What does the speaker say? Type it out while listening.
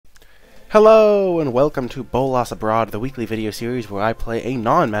Hello and welcome to Bolas Abroad, the weekly video series where I play a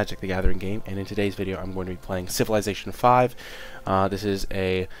non-Magic the Gathering game, and in today's video I'm going to be playing Civilization 5. This is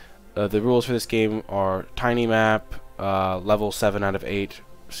the rules for this game are tiny map, level 7 out of 8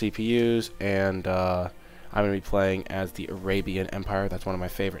 CPUs, and I'm going to be playing as the Arabian Empire. That's one of my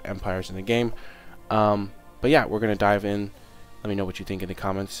favorite empires in the game. But yeah, we're going to dive in. Let me know what you think in the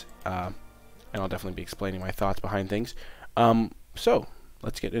comments, and I'll definitely be explaining my thoughts behind things. So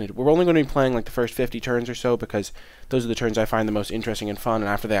let's get into it. We're only going to be playing like the first 50 turns or so because those are the turns I find the most interesting and fun, and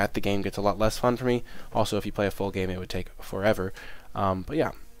after that the game gets a lot less fun for me. Also, if you play a full game it would take forever. But yeah,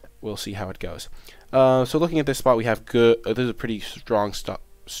 we'll see how it goes. So looking at this spot, we have good. This is a pretty strong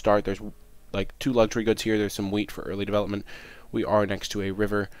start. There's like 2 luxury goods here. There's some wheat for early development. We are next to a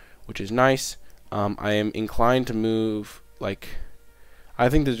river, which is nice. I am inclined to move, like, I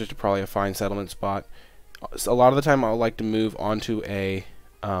think this is just probably a fine settlement spot. A lot of the time I'll like to move onto a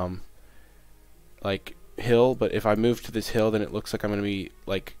like hill, but if I move to this hill then it looks like I'm going to be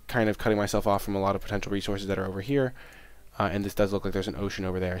like kind of cutting myself off from a lot of potential resources that are over here, and this does look like there's an ocean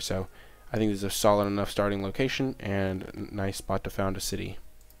over there, so I think this is a solid enough starting location and a nice spot to found a city.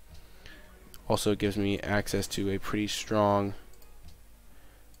 Also, it gives me access to a pretty strong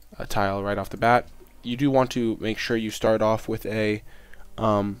tile right off the bat. You do want to make sure you start off with a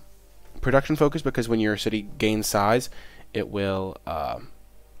production focus, because when your city gains size it will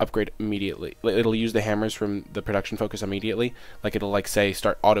upgrade immediately. It'll use the hammers from the production focus immediately. Like, it'll like say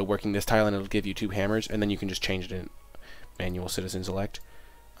start auto working this tile and it'll give you 2 hammers, and then you can just change it in manual citizen select.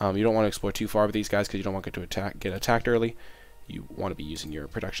 You don't want to explore too far with these guys because you don't want to get attacked early. You want to be using your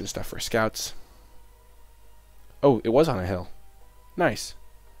production stuff for scouts. Oh, it was on a hill. Nice.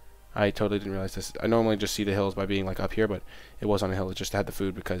 I totally didn't realize this. I normally just see the hills by being like up here, but it was on a hill. It just had the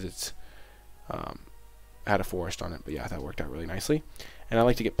food because it's had a forest on it. But yeah, that worked out really nicely. And I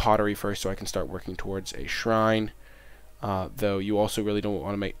like to get pottery first so I can start working towards a shrine. Though you also really don't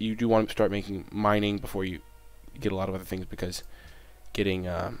want to make. You do want to start making mining before you get a lot of other things, because getting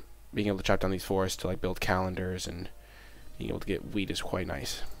being able to chop down these forests to like build calendars and being able to get wheat is quite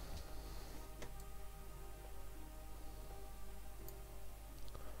nice.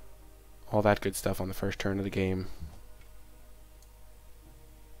 All that good stuff on the first turn of the game.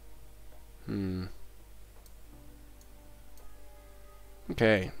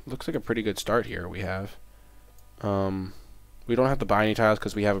 Okay, looks like a pretty good start here we have. We don't have to buy any tiles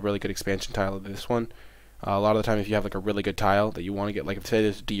because we have a really good expansion tile of this one. A lot of the time if you have like a really good tile that you want to get, like if say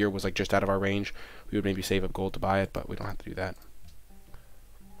this deer was like just out of our range, we would maybe save up gold to buy it, but we don't have to do that.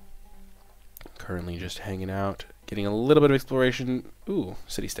 Currently just hanging out, getting a little bit of exploration. Ooh,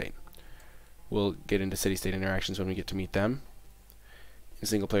 city-state. We'll get into city-state interactions when we get to meet them. In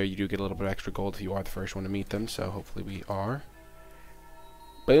single player, you do get a little bit of extra gold if you are the first one to meet them, so hopefully we are.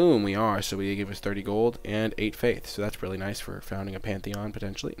 Boom, we are. So we give us 30 gold and 8 faith, so that's really nice for founding a pantheon,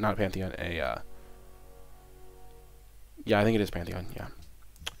 potentially. Not a pantheon, yeah, I think it is pantheon, yeah.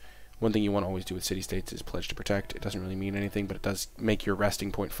 One thing you want to always do with city-states is pledge to protect. It doesn't really mean anything, but it does make your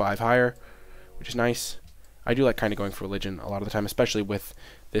resting point 5 higher, which is nice. I do like kind of going for religion a lot of the time, especially with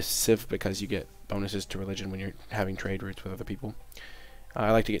this civ, because you get bonuses to religion when you're having trade routes with other people.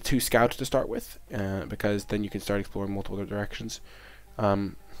 I like to get 2 scouts to start with, because then you can start exploring multiple directions.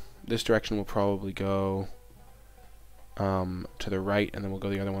 This direction will probably go to the right, and then we'll go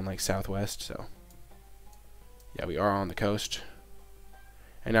the other one like southwest. So yeah, we are on the coast,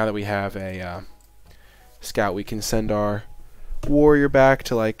 and now that we have a scout, we can send our warrior back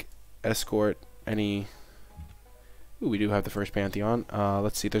to like escort any. Ooh, we do have the first pantheon.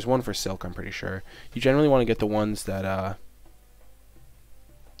 Let's see, there's one for silk, I'm pretty sure. You generally want to get the ones that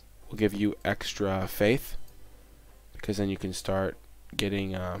will give you extra faith, because then you can start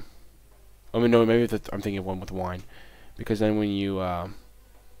getting I mean, no, maybe I'm thinking of one with wine, because then when you yeah,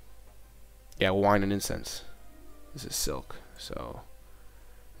 wine and incense. This is silk, so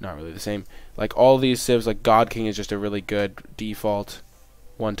not really the same. Like all these civs, like God King is just a really good default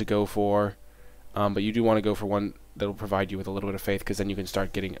one to go for, but you do want to go for one that'll provide you with a little bit of faith, because then you can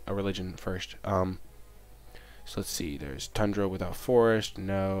start getting a religion first. So let's see, there's tundra without forest,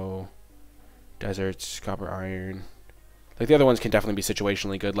 no. Deserts, copper, iron. Like the other ones can definitely be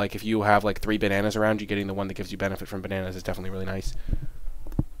situationally good. Like if you have like 3 bananas around you, getting the one that gives you benefit from bananas is definitely really nice.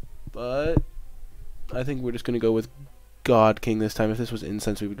 But I think we're just going to go with God King this time. If this was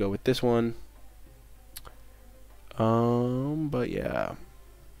incense, we would go with this one. But yeah.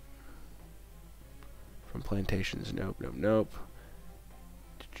 From plantations, nope, nope, nope.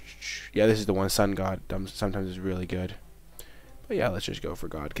 Yeah, this is the one. Sun God sometimes is really good. But yeah, let's just go for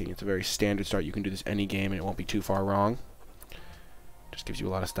God King. It's a very standard start. You can do this any game and it won't be too far wrong. Just gives you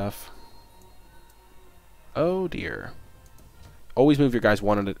a lot of stuff. Oh dear. Always move your guys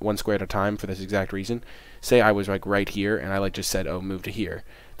one square at a time for this exact reason. Say I was like right here and I like just said, oh, move to here.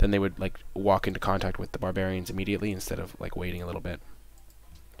 Then they would like walk into contact with the barbarians immediately instead of like waiting a little bit.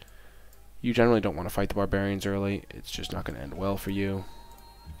 You generally don't want to fight the barbarians early. It's just not going to end well for you.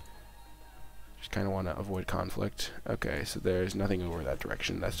 Just kind of want to avoid conflict. Okay, so there's nothing over that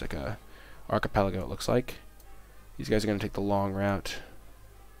direction. That's like a archipelago, it looks like. These guys are going to take the long route.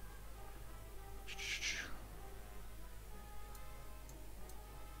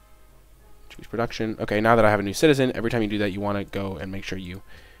 Choose production. Okay, now that I have a new citizen, every time you do that, you want to go and make sure you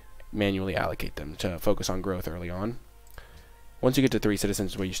manually allocate them to focus on growth early on. Once you get to 3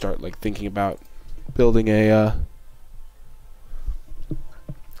 citizens, where you start like thinking about building a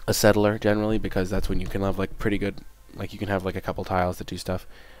settler generally, because that's when you can have like pretty good, like you can have like a couple tiles that do stuff.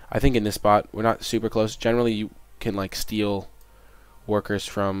 I think in this spot we're not super close. Generally, you can like steal workers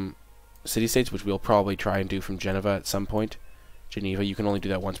from city-states, which we'll probably try and do from Geneva at some point. Geneva, you can only do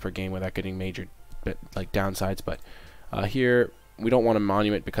that once per game without getting major like downsides, but here we don't want a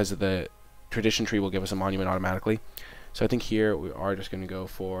monument because of the tradition tree will give us a monument automatically. So I think here we are just going to go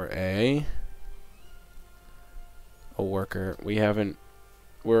for a worker.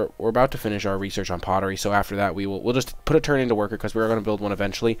 We're about to finish our research on pottery, so after that we'll just put a turn into worker because we're going to build one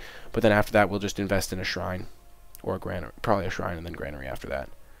eventually, but then after that we'll just invest in a shrine or a granary, probably a shrine and then granary after that.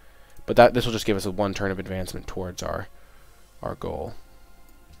 But this will just give us a 1 turn of advancement towards our goal.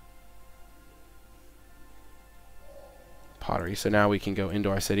 Pottery. So now we can go into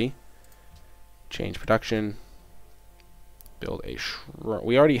our city, change production, build a shrine.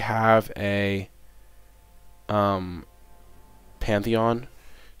 We already have a pantheon,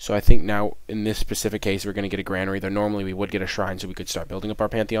 so I think now in this specific case we're going to get a granary. Though normally we would get a shrine, so we could start building up our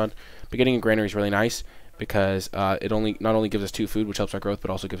pantheon. But getting a granary is really nice because it not only gives us 2 food, which helps our growth, but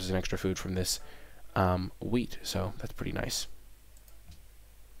also gives us an extra food from this wheat. So that's pretty nice.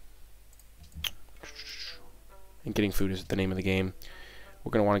 And getting food is the name of the game. We're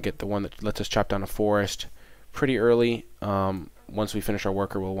going to want to get the one that lets us chop down a forest pretty early. Once we finish our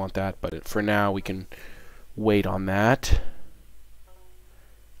worker, we'll want that, but for now we can wait on that.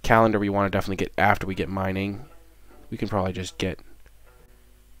 Calendar we want to definitely get after we get mining. We can probably just get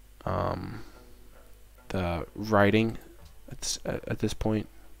the writing at this point.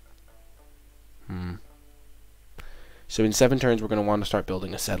 So in 7 turns, we're going to want to start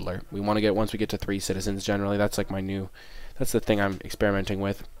building a settler. We want to get, once we get to 3 citizens generally, that's like that's the thing I'm experimenting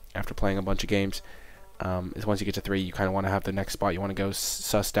with after playing a bunch of games, is once you get to 3, you kind of want to have the next spot you want to go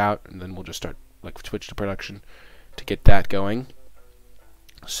sussed out, and then we'll just start, like, switch to production to get that going.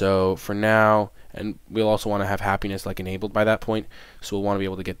 So for now, and we'll also want to have happiness, like, enabled by that point, so we'll want to be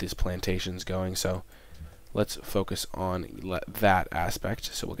able to get these plantations going. So let's focus on that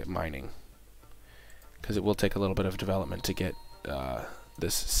aspect, so we'll get mining, because it will take a little bit of development to get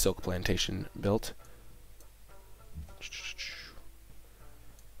this silk plantation built.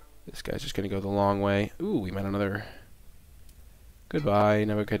 This guy's just going to go the long way. Ooh, we met another. Goodbye,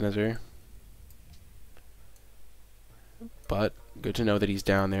 Nebuchadnezzar. But good to know that he's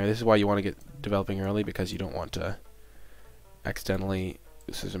down there. This is why you want to get developing early, because you don't want to accidentally.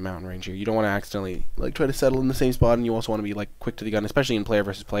 This is a mountain range here. You don't want to accidentally like try to settle in the same spot, and you also want to be like quick to the gun, especially in player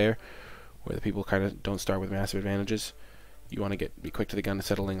versus player, where the people kind of don't start with massive advantages. You want to be quick to the gun to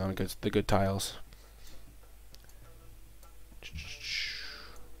settling on the good tiles.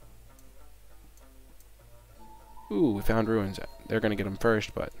 Ooh, we found ruins. They're going to get them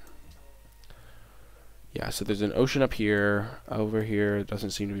first, but yeah, so there's an ocean up here. Over here,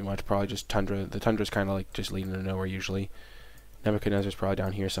 doesn't seem to be much. Probably just tundra. The tundra's kind of like just leading to nowhere usually. Nebuchadnezzar's probably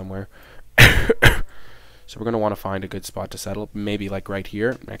down here somewhere. So we're going to want to find a good spot to settle. Maybe like right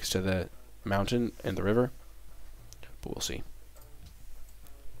here, next to the mountain and the river. But we'll see.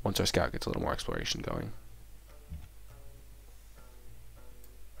 Once our scout gets a little more exploration going.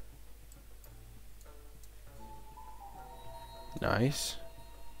 Nice.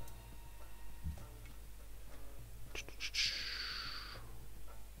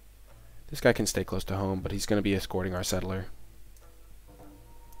 This guy can stay close to home, but he's going to be escorting our settler.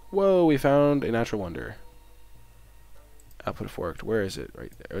 Whoa, we found a natural wonder. Output forked. Where is it?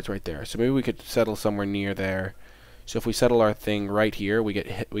 Right there. It's right there. So maybe we could settle somewhere near there. So if we settle our thing right here, we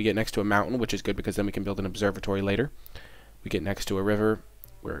get next to a mountain, which is good because then we can build an observatory later. We get next to a river.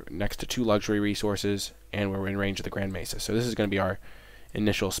 We're next to 2 luxury resources, and we're in range of the Grand Mesa. So this is going to be our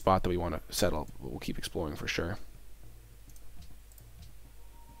initial spot that we want to settle. We'll keep exploring for sure.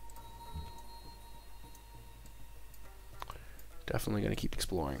 Definitely going to keep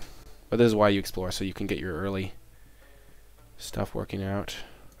exploring. But this is why you explore, so you can get your early stuff working out.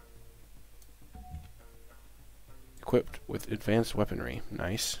 equipped with advanced weaponry.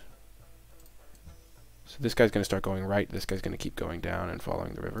 Nice. So this guy's going to start going right. This guy's going to keep going down and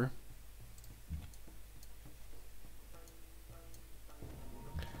following the river.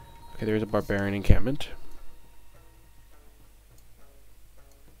 Okay, there's a barbarian encampment.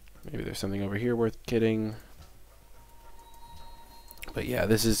 Maybe there's something over here worth getting. But yeah,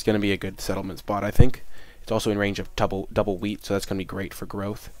 this is going to be a good settlement spot, I think. It's also in range of double wheat, so that's going to be great for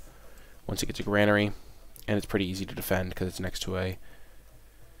growth once it gets a granary. And it's pretty easy to defend because it's next to a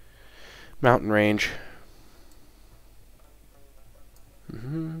mountain range.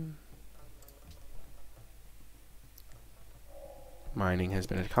 Mining has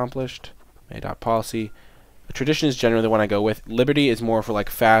been accomplished. Adopt policy. Tradition is generally the one I go with. Liberty is more for like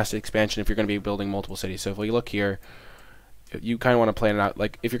fast expansion if you're going to be building multiple cities. So if we look here, you kind of want to plan it out.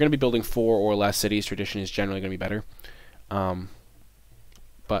 Like if you're going to be building 4 or less cities, tradition is generally going to be better.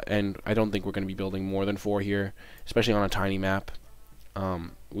 And I don't think we're going to be building more than 4 here, especially on a tiny map.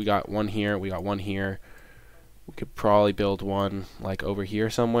 We got one here. We got one here. We could probably build one like over here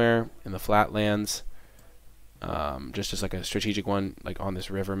somewhere in the flatlands. Just as like a strategic one, like on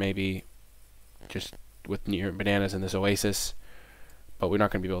this river maybe, just with near bananas in this oasis. But we're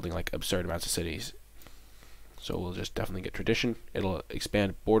not going to be building like absurd amounts of cities. So we'll just definitely get tradition. It'll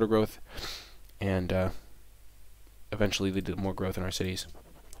expand border growth and eventually lead to more growth in our cities,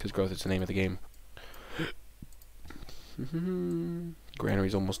 because growth is the name of the game.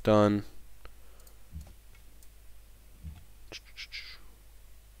 Granary's almost done.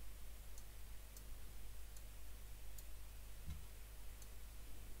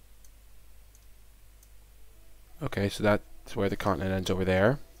 Okay, so that's where the continent ends over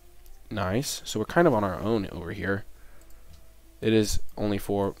there. Nice. So we're kind of on our own over here. It is only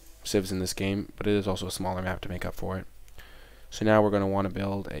 4 civs in this game, but it is also a smaller map to make up for it. So now we're going to want to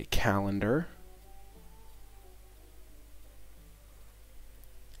build a calendar.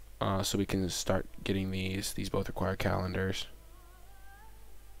 So we can start getting these. These both require calendars.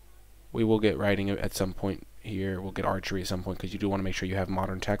 We will get writing at some point here. We'll get archery at some point, because you do want to make sure you have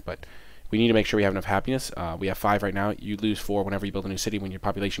modern tech, but we need to make sure we have enough happiness. We have 5 right now. You lose 4 whenever you build a new city. When your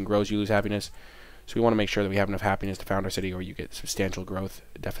population grows, you lose happiness. So we want to make sure that we have enough happiness to found our city, or you get substantial growth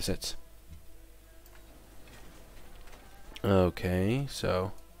deficits. Okay,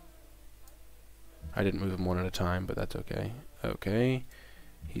 so I didn't move them one at a time, but that's okay. Okay,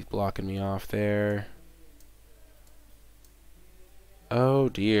 he's blocking me off there. Oh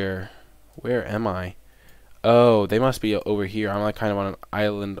dear, where am I? Oh, they must be over here. I'm like kind of on an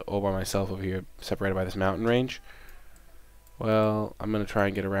island all by myself over here, separated by this mountain range. Well, I'm going to try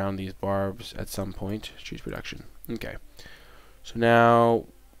and get around these barbs at some point. Choose production. Okay. So now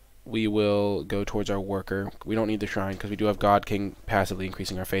we will go towards our worker. We don't need the shrine because we do have God King passively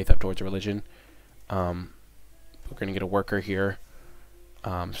increasing our faith up towards a religion. We're going to get a worker here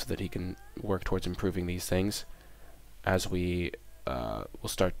so that he can work towards improving these things. As we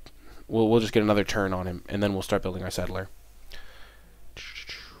we'll just get another turn on him, and then we'll start building our settler.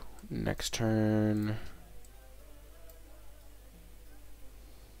 Next turn.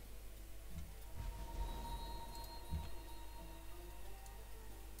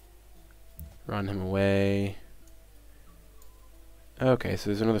 Run him away. Okay, so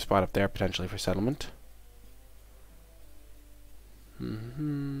there's another spot up there potentially for settlement.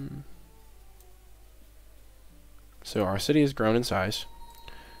 So our city has grown in size,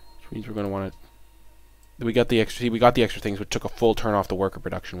 which means we're going to want to. We got the extra things, which took a full turn off the worker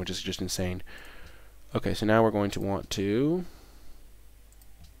production, which is just insane. Okay, so now we're going to want to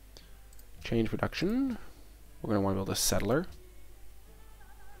change production. We're going to want to build a settler.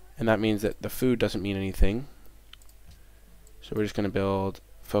 And that means that the food doesn't mean anything. So we're just going to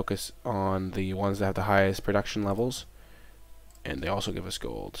focus on the ones that have the highest production levels. And they also give us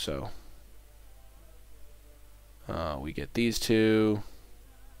gold, so we get these 2.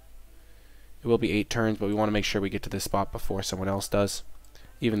 It will be 8 turns, but we want to make sure we get to this spot before someone else does.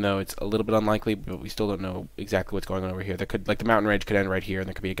 Even though it's a little bit unlikely, but we still don't know exactly what's going on over here. There could, like, the mountain range could end right here, and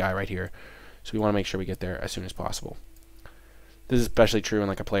there could be a guy right here. So we want to make sure we get there as soon as possible. This is especially true in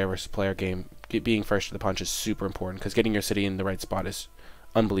like a player versus player game. Being first to the punch is super important, because getting your city in the right spot is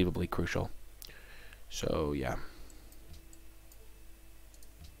unbelievably crucial. So yeah.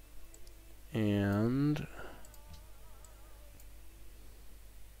 And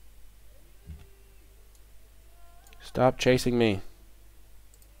stop chasing me.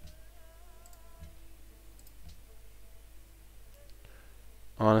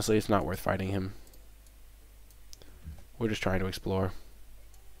 Honestly, it's not worth fighting him. We're just trying to explore.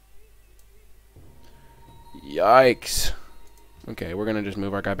 Yikes. Okay, we're going to just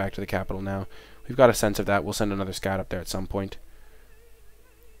move our guy back to the capital now. We've got a sense of that. We'll send another scout up there at some point.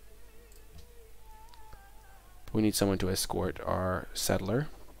 We need someone to escort our settler.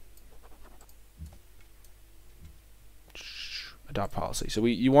 Adopt policy. So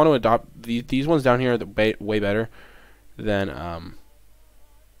you want to adopt these ones down here are way better than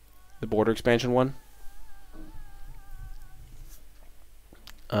the border expansion one.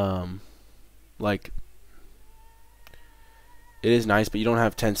 Like, it is nice, but you don't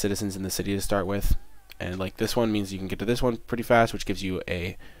have 10 citizens in the city to start with. And like this one means you can get to this one pretty fast, which gives you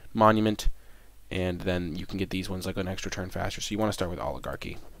a monument, and then you can get these ones like an extra turn faster. So you want to start with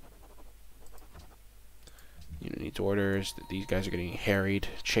oligarchy. Unit needs orders. These guys are getting harried,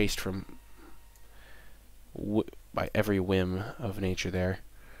 chased from by every whim of nature there.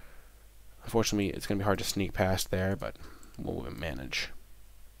 Unfortunately, it's going to be hard to sneak past there, but we'll manage.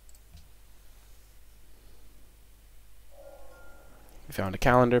 We found a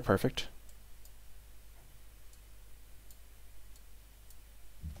calendar. Perfect.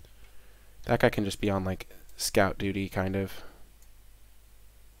 That guy can just be on like scout duty, kind of.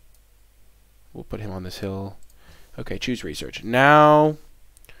 We'll put him on this hill. Okay, choose research. Now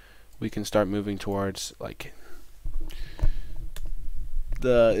we can start moving towards like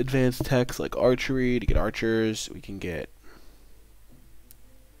the advanced techs like archery to get archers. We can get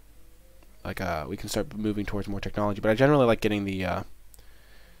like we can start moving towards more technology, but I generally like getting the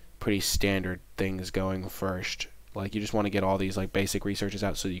pretty standard things going first. Like you just want to get all these like basic researches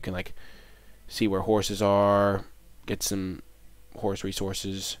out so you can like see where horses are, get some horse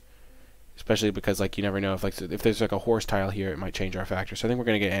resources. Especially because like you never know if there's like a horse tile here, it might change our factor. So I think we're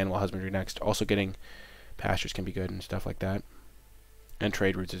gonna get animal husbandry next. Also getting pastures can be good and stuff like that. And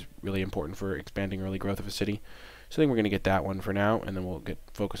trade routes is really important for expanding early growth of a city. So I think we're gonna get that one for now, and then we'll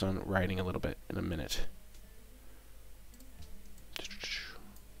focus on writing a little bit in a minute.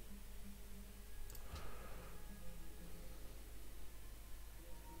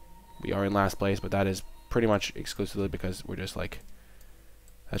 We are in last place, but that is pretty much exclusively because we're just like,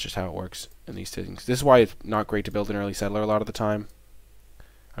 that's just how it works in these things. This is why it's not great to build an early settler a lot of the time.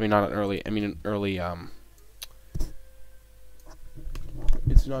 I mean, not an early, I mean an early,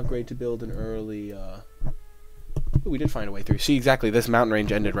 it's not great to build an early, we did find a way through. See, exactly, this mountain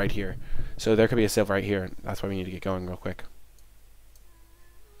range ended right here. So there could be a civ right here. That's why we need to get going real quick.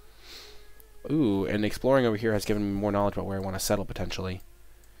 Ooh, and exploring over here has given me more knowledge about where I want to settle potentially.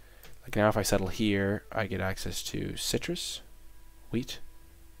 Like now if I settle here, I get access to citrus, wheat.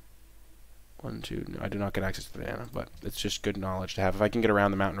 1, 2, no, I do not get access to banana, but it's just good knowledge to have. If I can get around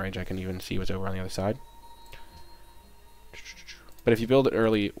the mountain range, I can even see what's over on the other side. But if you build an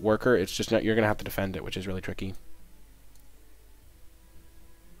early worker, it's just not, you're going to have to defend it, which is really tricky.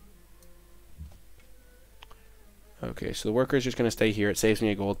 Okay, so the worker is just going to stay here. It saves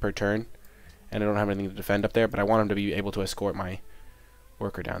me a gold per turn, and I don't have anything to defend up there, but I want him to be able to escort my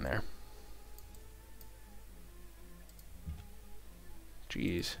worker down there.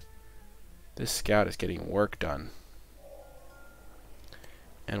 Jeez. This scout is getting work done.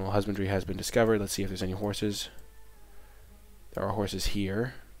 Animal husbandry has been discovered. Let's see if there's any horses. There are horses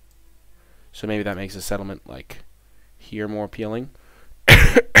here. So maybe that makes the settlement like here more appealing.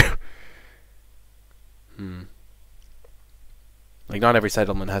 Like not every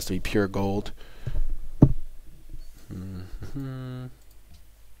settlement has to be pure gold.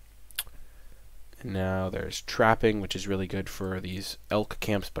 And now there's trapping, which is really good for these elk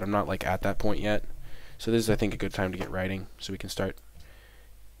camps, but I'm not like at that point yet. So this is, I think, a good time to get writing, so we can start.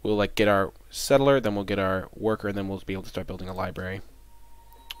 We'll like get our settler, then we'll get our worker, and then we'll be able to start building a library.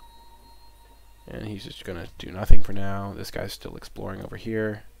 And he's just gonna do nothing for now. This guy's still exploring over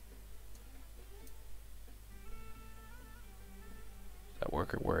here. That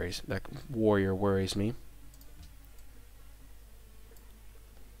worker worries. That warrior worries me.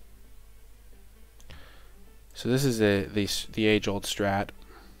 So this is the age-old strat.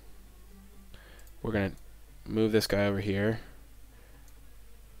 We're gonna move this guy over here.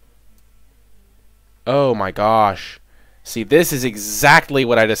 Oh my gosh. See, this is exactly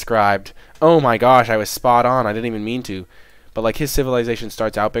what I described. Oh my gosh, I was spot on. I didn't even mean to. But like his civilization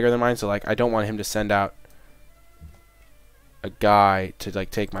starts out bigger than mine, so like I don't want him to send out a guy to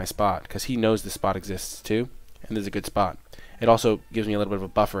like take my spot, because he knows the spot exists too, and there's a good spot. It also gives me a little bit of a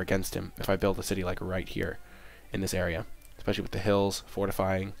buffer against him if I build a city like right here in this area, especially with the hills,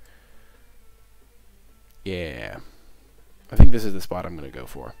 fortifying. Yeah. I think this is the spot I'm going to go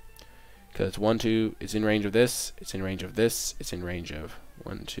for. Because 1, 2, it's in range of this, it's in range of this, it's in range of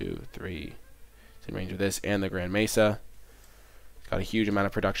 1, 2, 3, it's in range of this and the Grand Mesa. It's got a huge amount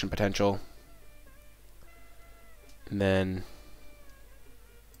of production potential. And then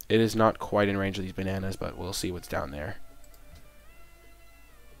It is not quite in range of these bananas, but we'll see what's down there.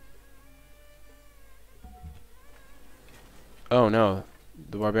 Oh no,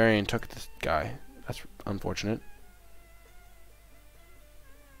 the barbarian took this guy. That's unfortunate.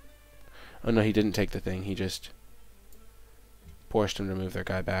 Oh no, he didn't take the thing. He just forced him to move their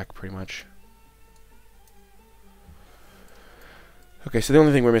guy back, pretty much. Okay, so the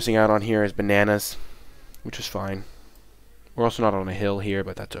only thing we're missing out on here is bananas, which is fine. We're also not on a hill here,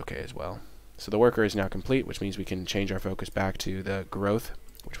 but that's okay as well. So the worker is now complete, which means we can change our focus back to the growth,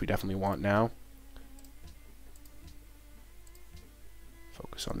 which we definitely want now.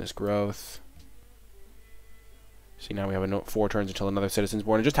 Focus on this growth. See, now we have 4 turns until another citizen's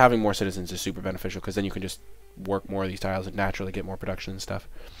born. And just having more citizens is super beneficial, because then you can just work more of these tiles and naturally get more production and stuff.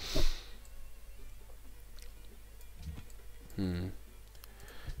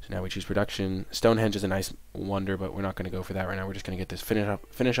 So now we choose production. Stonehenge is a nice wonder, but we're not going to go for that right now. We're just going to get this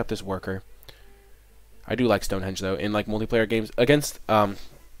finish up this worker. I do like Stonehenge though. In like multiplayer games against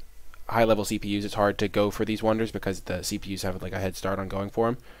high-level CPUs, it's hard to go for these wonders because the CPUs have like a head start on going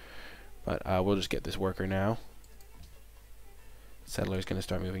for them. But we'll just get this worker now. Settler is going to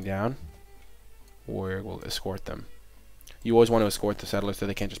start moving down. Warrior will escort them. You always want to escort the settlers so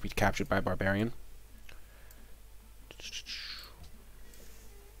they can't just be captured by a barbarian.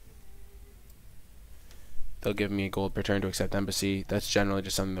 They'll give me a gold per turn to accept embassy. That's generally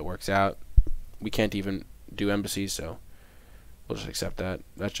just something that works out. We can't even do embassies, so we'll just accept that.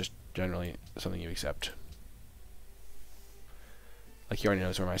 That's just generally something you accept. Like, he already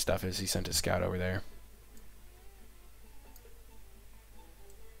knows where my stuff is. He sent his scout over there.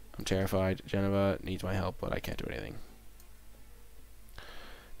 I'm terrified. Geneva needs my help, but I can't do anything.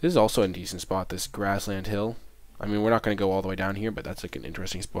 This is also a decent spot, this grassland hill. I mean, we're not going to go all the way down here, but that's like an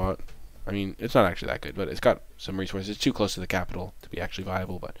interesting spot. I mean, it's not actually that good, but it's got some resources. It's too close to the capital to be actually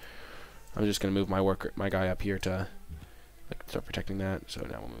viable, but I'm just going to move my guy up here to like start protecting that. So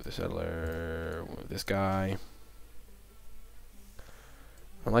now we'll move the settler, we'll move this guy.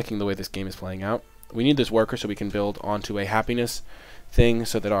 I'm liking the way this game is playing out. We need this worker so we can build onto a happiness thing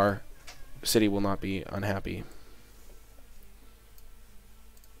so that our city will not be unhappy.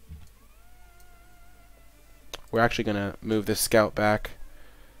 We're actually going to move this scout back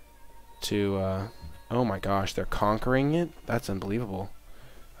to, oh my gosh, they're conquering it? That's unbelievable.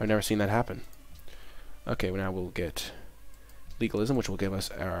 I've never seen that happen. Okay, well now we'll get legalism, which will give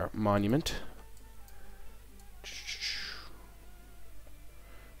us our monument.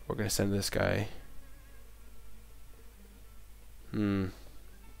 We're going to send this guy.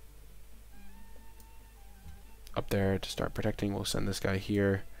 Up there to start protecting. We'll send this guy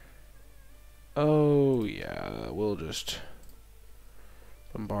here. Oh, yeah, we'll just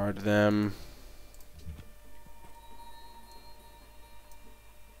bombard them.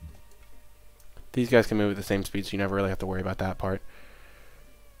 These guys can move at the same speed, so you never really have to worry about that part.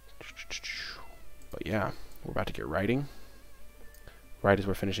 But yeah, we're about to get writing. Right as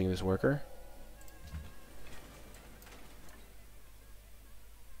we're finishing this worker.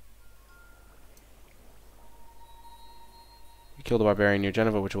 We killed a barbarian near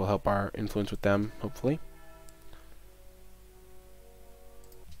Geneva, which will help our influence with them, hopefully.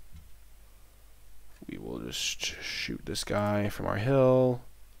 We will just shoot this guy from our hill.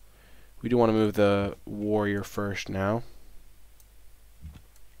 We do want to move the warrior first now.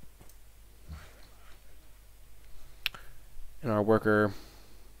 And our worker,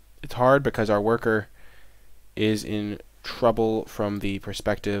 it's hard because our worker is in trouble from the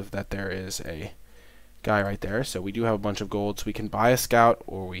perspective that there is a guy right there. So we do have a bunch of gold, so we can buy a scout,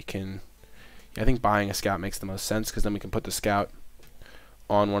 or we can, yeah, I think buying a scout makes the most sense, because then we can put the scout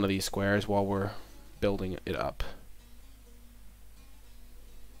on one of these squares while we're building it up.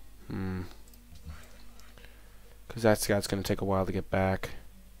 Because that scout's going to take a while to get back.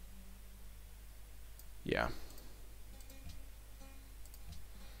 Yeah.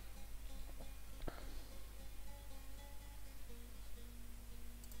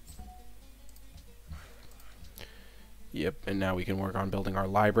 Yep, and now we can work on building our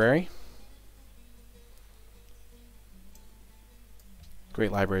library. Great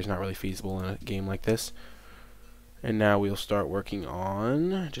library is not really feasible in a game like this. And now we'll start working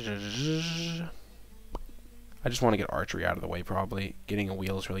on... I just want to get archery out of the way, probably. Getting a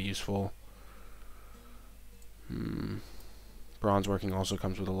wheel is really useful. Bronze working also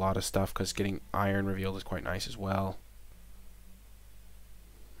comes with a lot of stuff, because getting iron revealed is quite nice as well.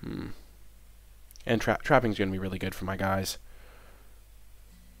 And trapping is going to be really good for my guys.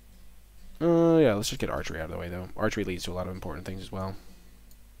 Yeah, let's just get archery out of the way, though. Archery leads to a lot of important things as well.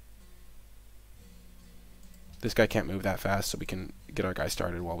 This guy can't move that fast, so we can get our guy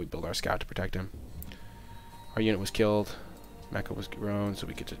started while we build our scout to protect him. Our unit was killed. Mecha was grown, so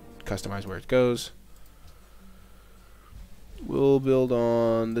we get to customize where it goes. We'll build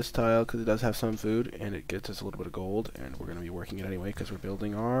on this tile because it does have some food, and it gets us a little bit of gold, and we're going to be working it anyway because we're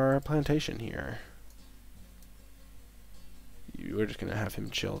building our plantation here. We're just going to have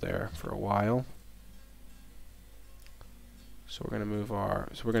him chill there for a while. So we're going to move our...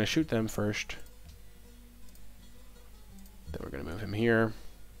 So we're going to shoot them first. Then we're going to move him here,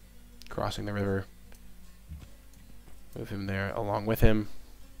 crossing the river. Move him there along with him.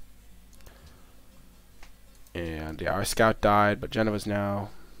 And yeah, our scout died, but Genova's now...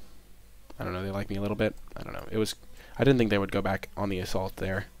 I don't know, they like me a little bit. I don't know. I didn't think they would go back on the assault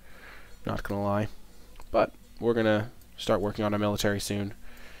there. Not gonna lie. But we're gonna start working on our military soon.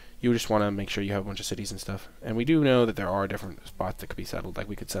 You just want to make sure you have a bunch of cities and stuff. And we do know that there are different spots that could be settled. Like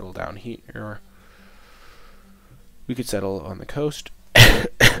we could settle down here, or we could settle on the coast.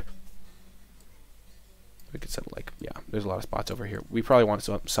 We could settle, like, yeah, there's a lot of spots over here. We probably want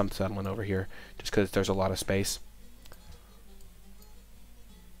some settlement over here, just because there's a lot of space.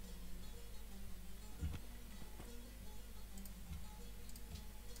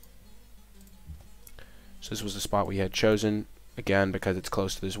 So this was the spot we had chosen, again, because it's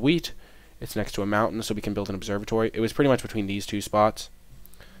close to this wheat. It's next to a mountain, so we can build an observatory. It was pretty much between these two spots.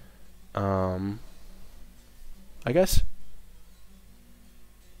 I guess.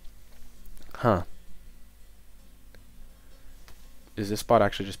 Huh. Is this spot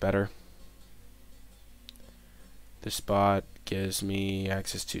actually just better? This spot gives me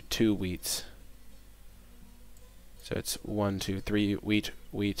access to 2 wheats. So it's 1, 2, 3 wheat,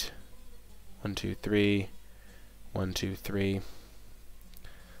 1, 2, 3, 1, 2, 3. It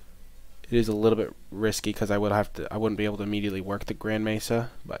is a little bit risky because I wouldn't be able to immediately work the Grand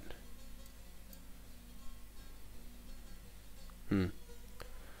Mesa, but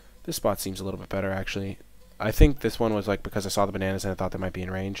this spot seems a little bit better actually. I think this one was like because I saw the bananas and I thought they might be in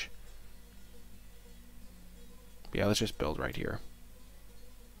range. But yeah, let's just build right here.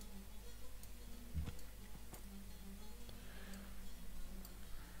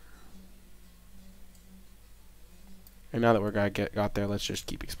 And now that we're got there, let's just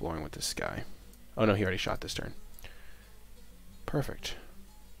keep exploring with this guy. Oh no, he already shot this turn. Perfect.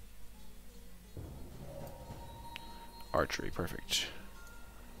 Archery, perfect.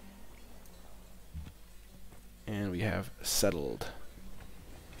 And we have settled.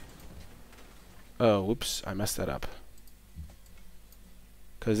 Oh, whoops, I messed that up.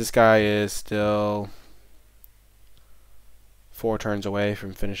 Because this guy is still 4 turns away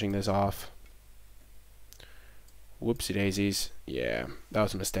from finishing this off. Whoopsie daisies. Yeah, that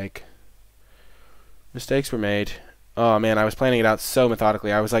was a mistake. Mistakes were made. Oh man, I was planning it out so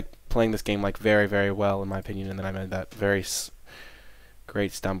methodically. I was like playing this game like very, very well in my opinion, and then I made that very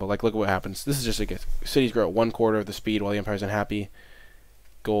great stumble. Like, look at what happens. This is just like cities grow at 1/4 of the speed while the empire's unhappy.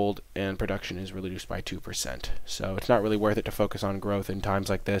 Gold and production is reduced by 2%. So it's not really worth it to focus on growth in times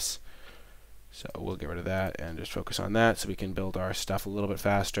like this. So we'll get rid of that and just focus on that so we can build our stuff a little bit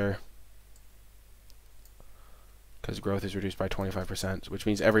faster. Because growth is reduced by 25%, which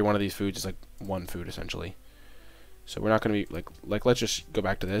means every one of these foods is like 1 food essentially. So we're not going to be like let's just go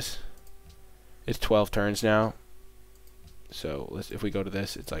back to this. It's 12 turns now. So if we go to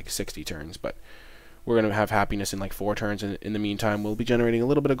this, it's like 60 turns, but we're going to have happiness in like 4 turns, and in the meantime, we'll be generating a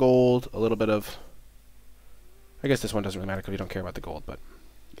little bit of gold, a little bit of... I guess this one doesn't really matter because we don't care about the gold, but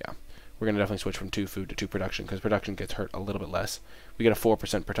yeah. We're going to definitely switch from 2 food to 2 production, because production gets hurt a little bit less. We get a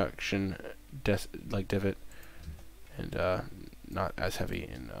 4% production divot, and not as heavy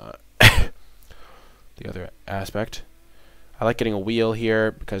in the other aspect. I like getting a wheel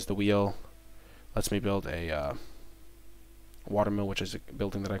here, because the wheel lets me build a... watermill, which is a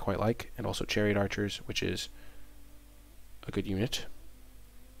building that I quite like, and also chariot archers, which is a good unit.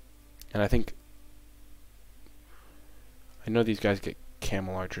 And I know these guys get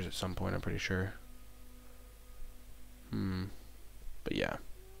camel archers at some point, I'm pretty sure. But yeah,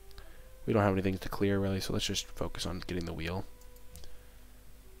 we don't have anything to clear really, so let's just focus on getting the wheel.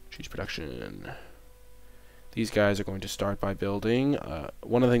 Cheese production. These guys are going to start by building.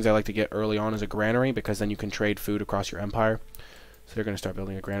 One of the things I like to get early on is a granary, because then you can trade food across your empire. So they're going to start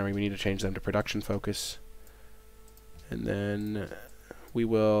building a granary. We need to change them to production focus. And then we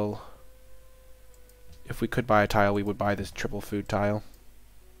will, if we could buy a tile, we would buy this triple food tile.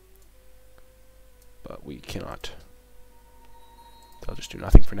 But we cannot. They'll just do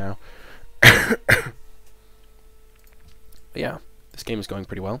nothing for now. But yeah, this game is going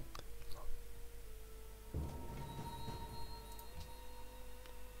pretty well.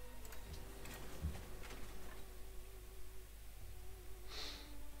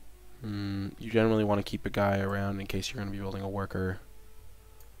 You generally want to keep a guy around in case you're going to be building a worker.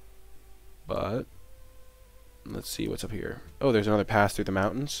 But let's see what's up here. Oh, there's another pass through the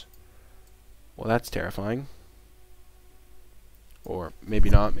mountains. Well, that's terrifying. Or maybe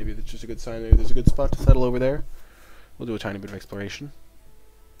not. Maybe that's just a good sign. Maybe there's a good spot to settle over there. We'll do a tiny bit of exploration.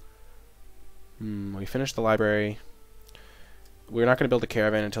 We finished the library. We're not going to build a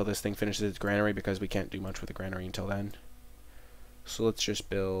caravan until this thing finishes its granary because we can't do much with the granary until then. So let's just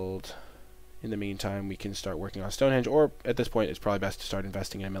build. In the meantime, we can start working on Stonehenge, or at this point, it's probably best to start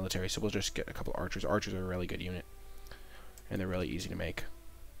investing in a military. So we'll just get a couple archers. Archers are a really good unit, and they're really easy to make.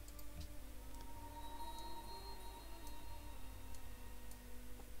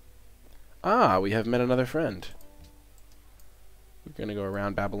 Ah, we have met another friend. We're going to go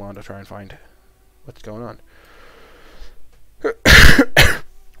around Babylon to try and find what's going on. We're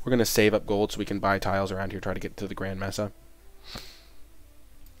going to save up gold so we can buy tiles around here, try to get to the Grand Mesa.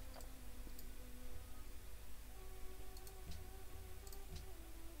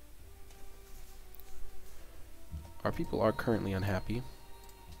 Our people are currently unhappy.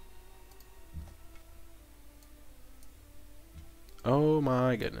 Oh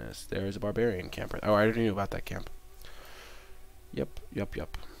my goodness, there's a barbarian camp. Oh, I already knew about that camp. Yep.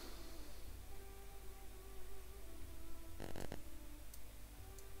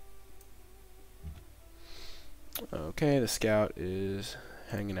 Okay, the scout is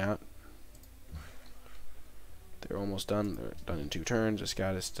hanging out. They're almost done. They're done in 2 turns. The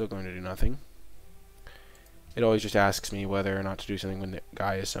scout is still going to do nothing. It always just asks me whether or not to do something when the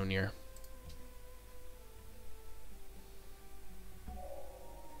guy is so near.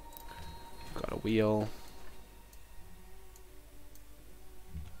 Got a wheel.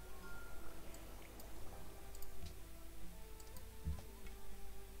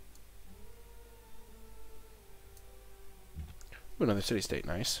 Ooh, another city-state,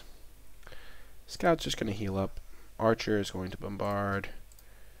 nice. Scout's just going to heal up. Archer is going to bombard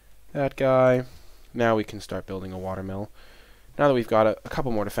that guy. Now we can start building a watermill. Now that we've got a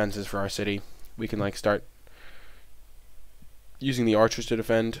couple more defenses for our city, we can like start using the archers to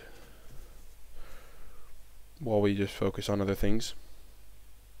defend while we just focus on other things.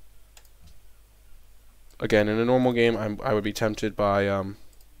 Again, in a normal game, I would be tempted by the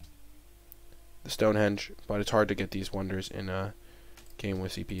Stonehenge, but it's hard to get these wonders in a game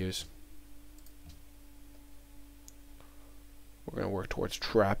with CPUs. We're going to work towards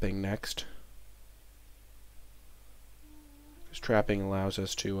trapping next. Because trapping allows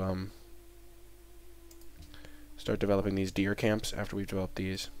us to start developing these deer camps after we've developed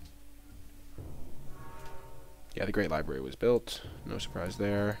these. Yeah, the Great Library was built. No surprise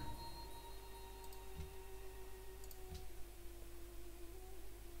there.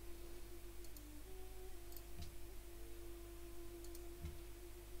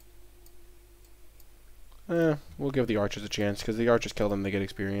 We'll give the archers a chance, because the archers kill them, they get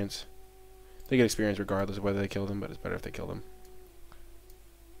experience. They get experience regardless of whether they kill them, but it's better if they kill them.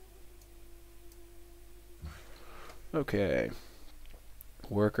 Okay.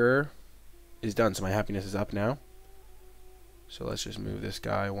 Worker is done, so my happiness is up now. So let's just move this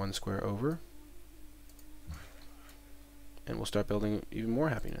guy 1 square over. And we'll start building even more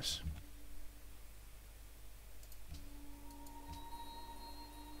happiness.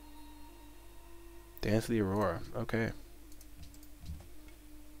 Dance of the Aurora. Okay.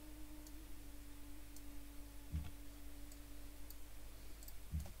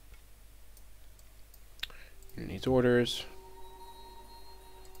 Unit needs orders.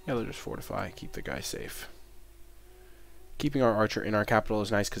 Yeah, they'll just fortify. Keep the guy safe. Keeping our archer in our capital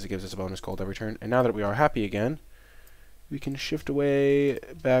is nice because it gives us a bonus gold every turn. And now that we are happy again, we can shift away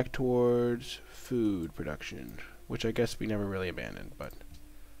back towards food production, which I guess we never really abandoned, but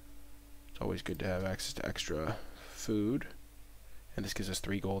always good to have access to extra food. And this gives us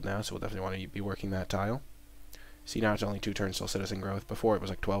 3 gold now, so we'll definitely want to be working that tile. See, now it's only 2 turns till citizen growth. Before it was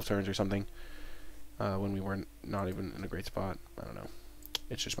like 12 turns or something, when we were not even in a great spot. I don't know.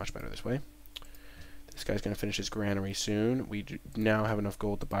 It's just much better this way. This guy's going to finish his granary soon. We now have enough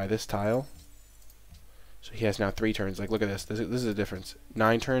gold to buy this tile. So he has now 3 turns. Like, look at this. This is the difference.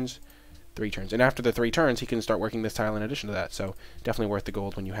 9 turns, 3 turns. And after the 3 turns, he can start working this tile in addition to that. So definitely worth the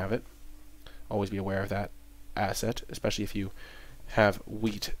gold when you have it. Always be aware of that asset, especially if you have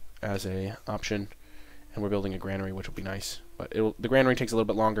wheat as a option, and we're building a granary, which will be nice. But the granary takes a little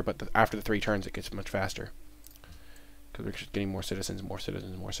bit longer, but after the 3 turns, it gets much faster because we're just getting more citizens, more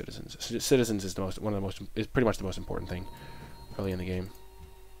citizens, more citizens. Citizens is is pretty much the most important thing early in the game.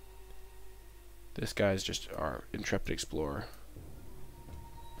 This guy's just our intrepid explorer,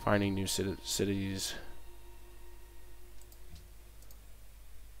 finding new cities.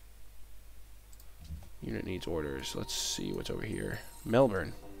 Unit needs orders. Let's see what's over here.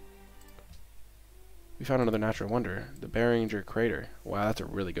 Melbourne. We found another natural wonder. The Beringer Crater. Wow, that's a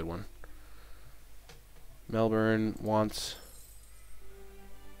really good one. Melbourne wants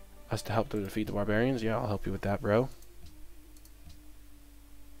us to help them defeat the barbarians. Yeah, I'll help you with that, bro.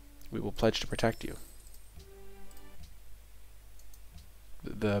 We will pledge to protect you.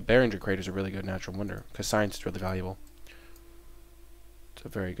 The Beringer Crater is a really good natural wonder because science is really valuable. It's a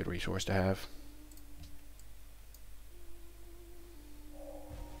very good resource to have.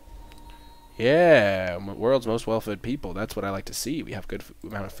 Yeah, world's most well-fed people. That's what I like to see. We have good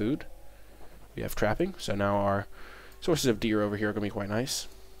amount of food. We have trapping, so now our sources of deer over here are going to be quite nice.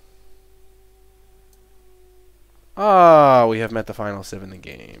 Ah, we have met the final civ in the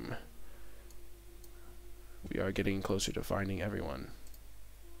game. We are getting closer to finding everyone.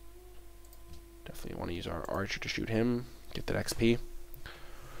 Definitely want to use our archer to shoot him, get that XP.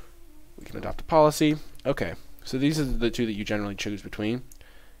 We can adopt a policy. Okay, so these are the two that you generally choose between.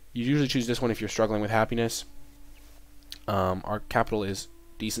 You usually choose this one if you're struggling with happiness. Our capital is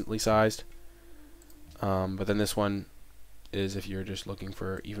decently sized. But then this one is if you're just looking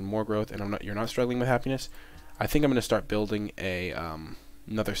for even more growth and you're not struggling with happiness. I think I'm going to start building a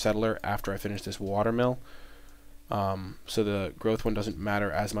another settler after I finish this watermill. So the growth one doesn't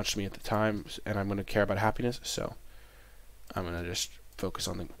matter as much to me at the time, and I'm going to care about happiness, so I'm going to just focus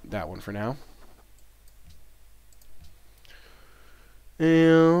on that one for now.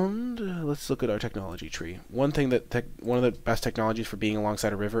 And let's look at our technology tree. One thing that one of the best technologies for being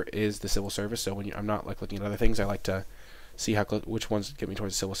alongside a river is the civil service. So when I'm not like looking at other things, I like to see which ones get me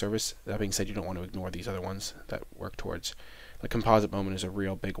towards the civil service. That being said, you don't want to ignore these other ones that work towards. The composite moment is a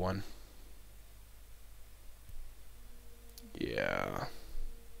real big one. Yeah.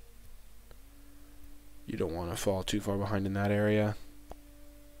 You don't want to fall too far behind in that area.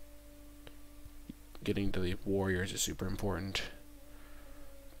 Getting to the warriors is super important.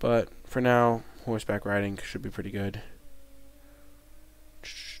 But for now, horseback riding should be pretty good.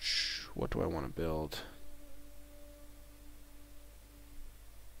 What do I want to build?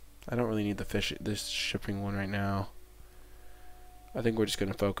 I don't really need this shipping one right now. I think we're just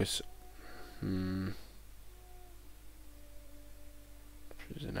going to focus. There's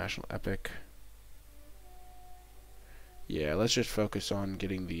a national epic. Yeah, let's just focus on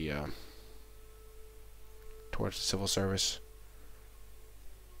getting the towards the civil service.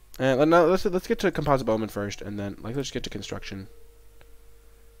 And now let's get to composite bowman first, and then let's get to construction,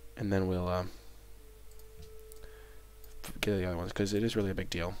 and then we'll get the other ones because it is really a big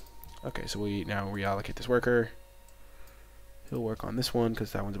deal. Okay, so we now reallocate this worker. He'll work on this one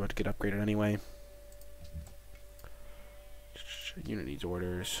because that one's about to get upgraded anyway. Unit needs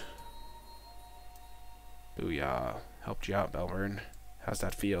orders. Booyah! Helped you out, Belvern. How's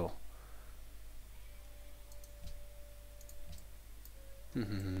that feel?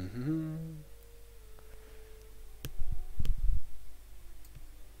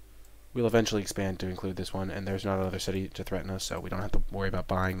 We'll eventually expand to include this one, and there's not another city to threaten us, so we don't have to worry about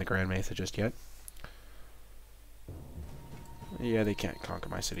buying the Grand Mesa just yet. Yeah, they can't conquer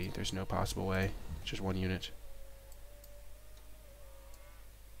my city. There's no possible way. It's just one unit.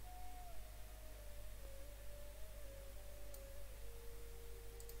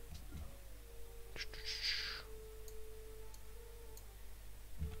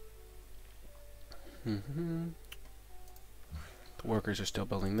 The workers are still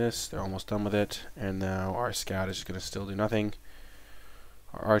building this. They're almost done with it. And now our scout is going to still do nothing.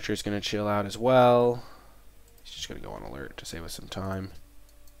 Our archer is going to chill out as well. He's just going to go on alert to save us some time.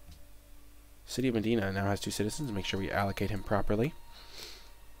 City of Medina now has 2 citizens. Make sure we allocate him properly.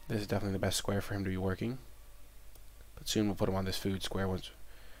 This is definitely the best square for him to be working. But soon we'll put him on this food square once.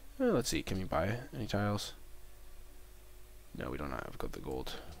 Let's see. Can we buy any tiles? No, we don't have the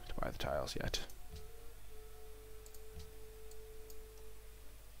gold to buy the tiles yet.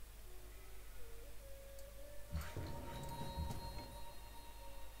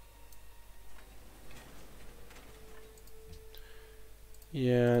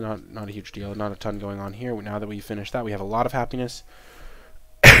 Yeah, not a huge deal. Not a ton going on here. Now that we've finished that, we have a lot of happiness.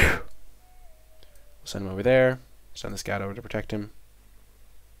 We'll send him over there. Send the scout over to protect him.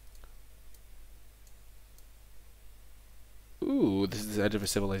 Ooh, this is the edge of a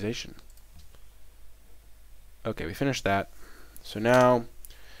civilization. Okay, we finished that. So now,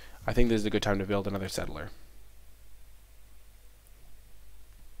 I think this is a good time to build another settler.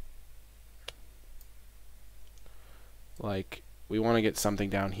 Like, we want to get something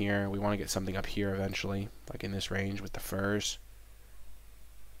down here. We want to get something up here eventually, like in this range with the firs.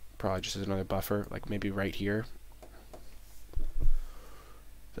 Probably just as another buffer, like maybe right here.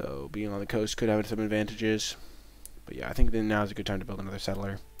 So being on the coast could have some advantages. But yeah, I think then now is a good time to build another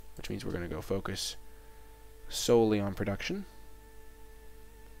settler, which means we're going to go focus solely on production.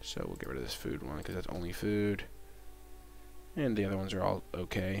 So we'll get rid of this food one because that's only food. And the other ones are all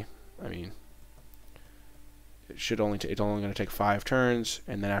okay. I mean, it's only going to take 5 turns,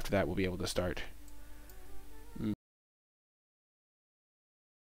 and then after that we'll be able to start.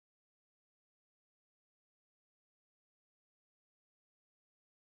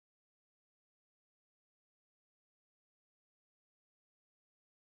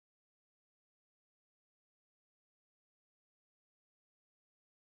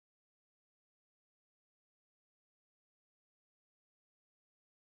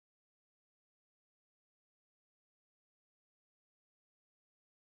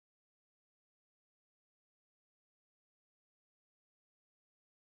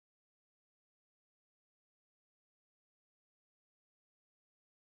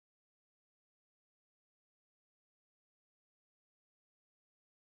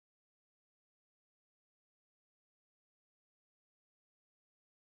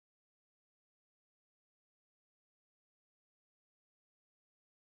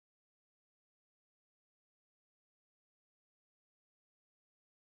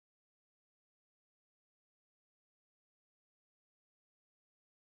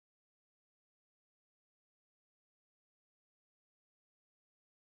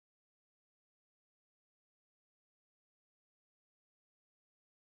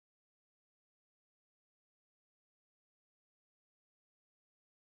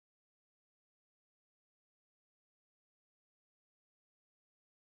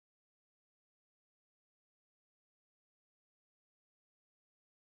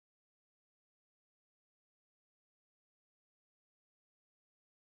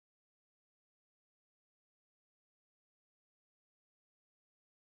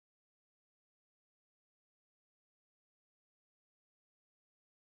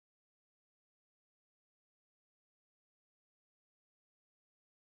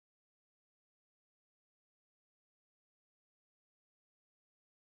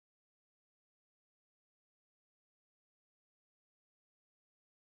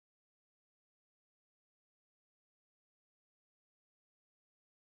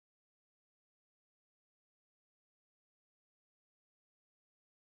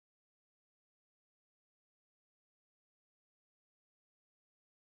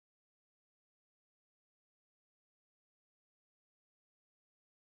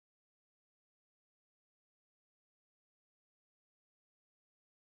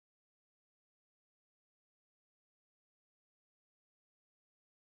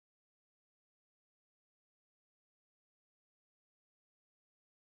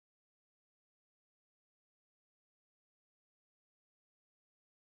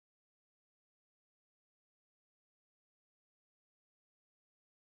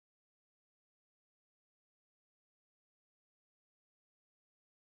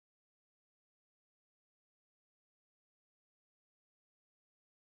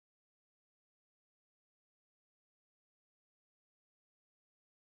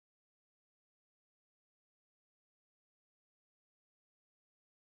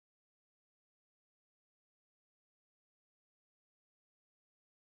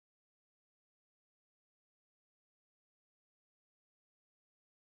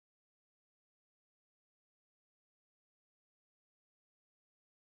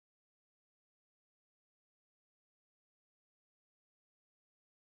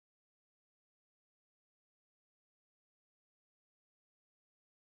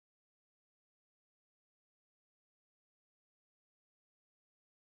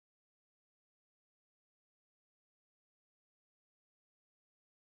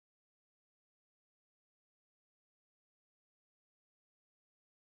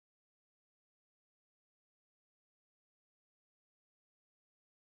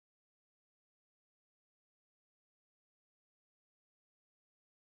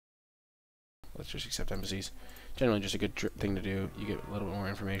 Let's just accept embassies. Generally just a good thing to do. You get a little bit more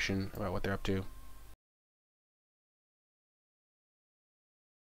information about what they're up to.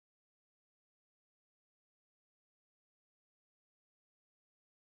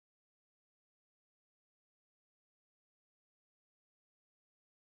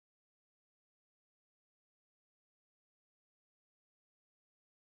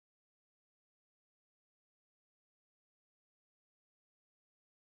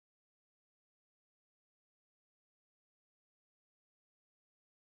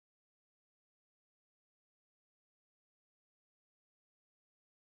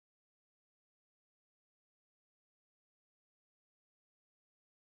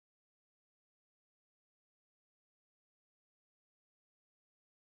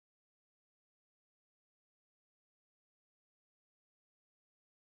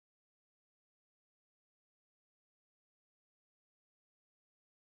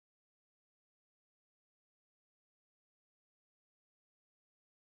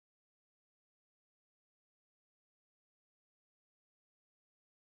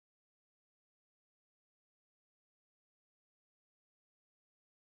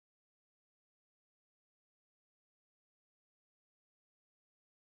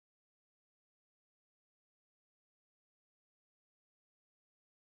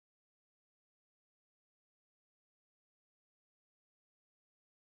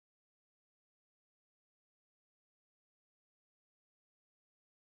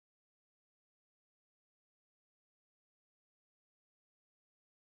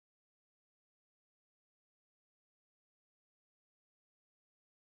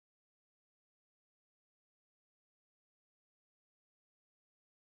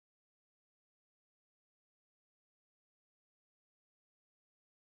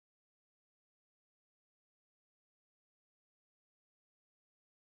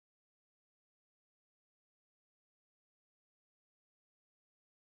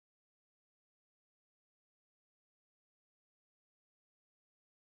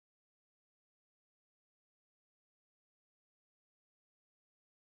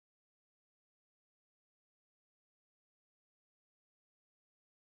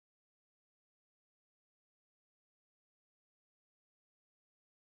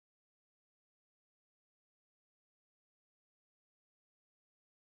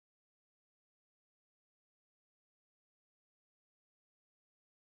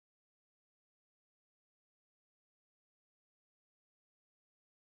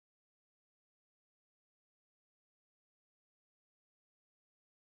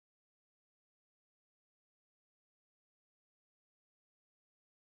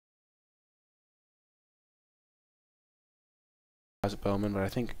 composite bowmen, but I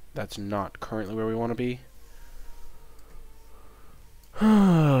think that's not currently where we want to be.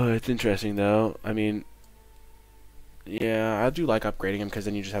 It's interesting, though. I mean, yeah, I do like upgrading them because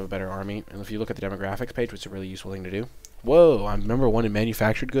then you just have a better army. And if you look at the demographics page, which is a really useful thing to do. Whoa, I'm #1 in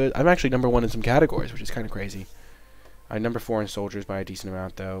manufactured goods. I'm actually #1 in some categories, which is kind of crazy. I'm #4 in soldiers by a decent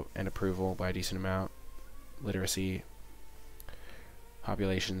amount, though, and approval by a decent amount. Literacy.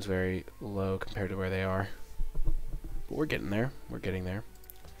 Population's very low compared to where they are. But we're getting there. We're getting there.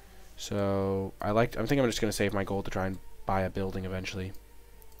 So, I think I'm just going to save my gold to try and buy a building eventually.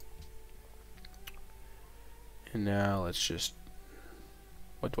 And now let's just...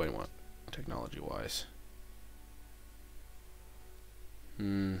 What do I want, technology-wise?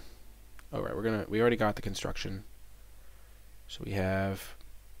 Alright, we already got the construction. So we have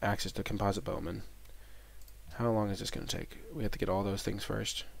access to composite bowmen. How long is this going to take? We have to get all those things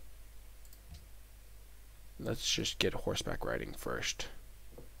first. Let's just get horseback riding first.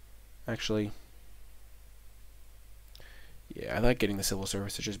 Actually, yeah, I like getting the civil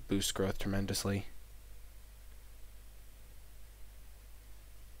service. It just boosts growth tremendously.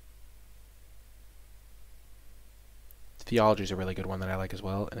 Theology is a really good one that I like as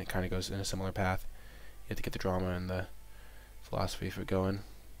well, and it kind of goes in a similar path. You have to get the drama and the philosophy for going.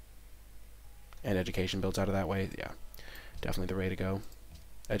 And education builds out of that way. Yeah, definitely the way to go.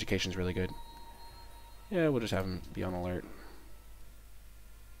 Education's really good. Yeah, we'll just have them be on alert.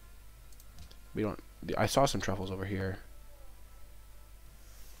 We don't... I saw some truffles over here.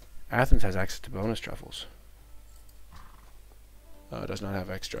 Athens has access to bonus truffles. Oh, it does not have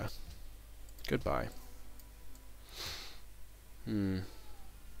extra. Goodbye. They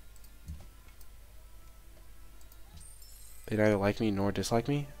neither like me nor dislike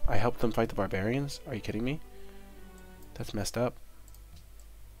me? I helped them fight the barbarians? Are you kidding me? That's messed up.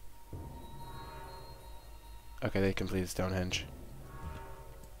 Okay, they completed Stonehenge.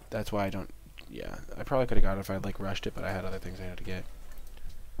 That's why I don't... Yeah, I probably could have got it if I like rushed it, but I had other things I had to get.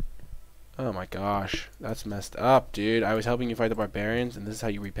 Oh my gosh, that's messed up, dude. I was helping you fight the barbarians, and this is how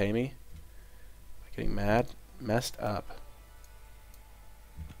you repay me? Getting mad? Messed up.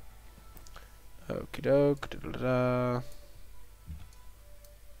 Okie doke. Da-da-da.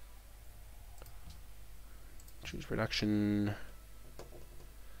 Choose production.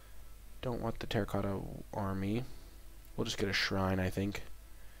 Don't want the terracotta army. We'll just get a shrine, I think.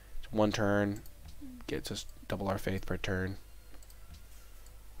 It's 1 turn. Gets us double our faith per turn,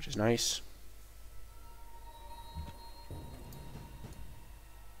 which is nice.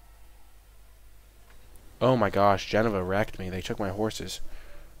 Oh my gosh, Geneva wrecked me. They took my horses.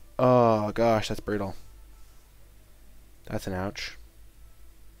 Oh gosh, that's brutal. That's an ouch.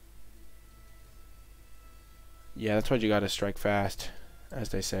 Yeah, that's why you gotta strike fast, as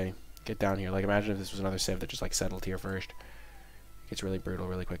they say. Get down here. Like, imagine if this was another civ that just like settled here first. It gets really brutal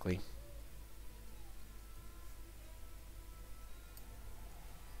really quickly.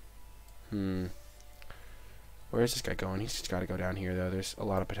 Where is this guy going? He's just got to go down here, though. There's a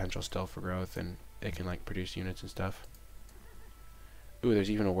lot of potential still for growth, and it can, like, produce units and stuff. Ooh, there's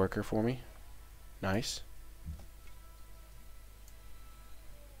even a worker for me. Nice.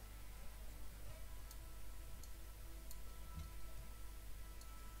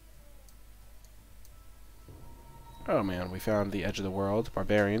 Oh, man, we found the edge of the world.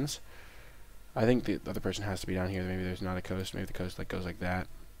 Barbarians. I think the other person has to be down here. Maybe there's not a coast. Maybe the coast like goes like that.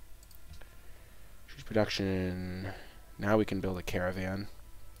 Choose production. Now we can build a caravan,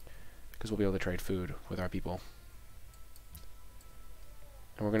 because we'll be able to trade food with our people.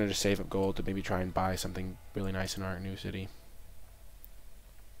 And we're going to just save up gold to maybe try and buy something really nice in our new city.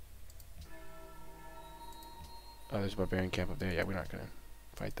 Oh, there's a barbarian camp up there. Yeah, we're not going to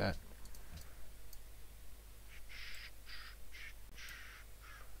fight that.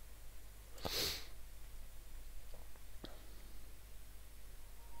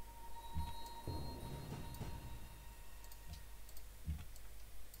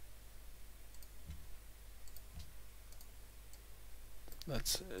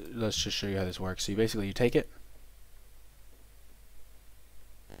 Let's just show you how this works. So you take it.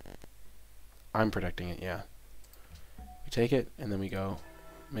 I'm protecting it, yeah. We take it, and then we go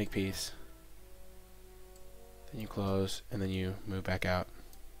make peace. Then you close, and then you move back out.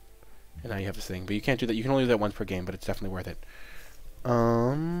 And now you have this thing. But you can't do that. You can only do that once per game, but it's definitely worth it.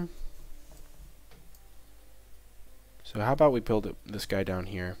 So how about we build this guy down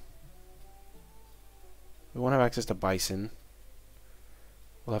here? We won't have access to bison.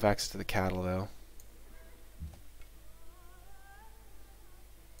 We'll have access to the cattle, though.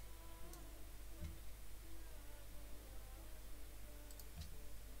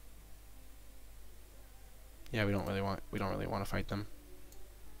 Yeah, we don't really want to fight them.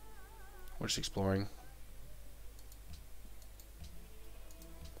 We're just exploring.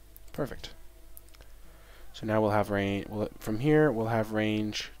 Perfect. So now we'll have range. From here, we'll have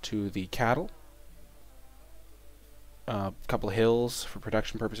range to the cattle. A couple of hills for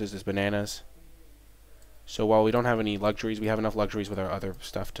production purposes. There's bananas. So while we don't have any luxuries, we have enough luxuries with our other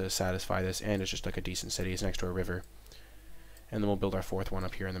stuff to satisfy this, and it's just like a decent city. It's next to a river. And then we'll build our fourth one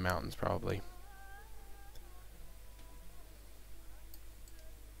up here in the mountains, probably.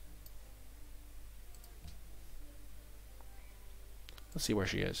 Let's see where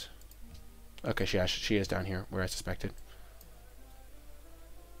she is. Okay, she is down here, where I suspected.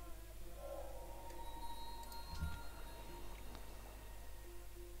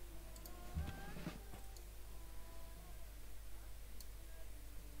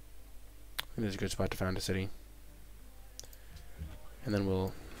 I think this is a good spot to found a city. And then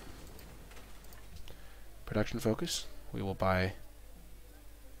we'll production focus. We will buy.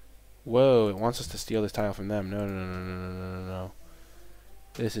 Whoa! It wants us to steal this tile from them. No, no, no, no, no, no, no, no.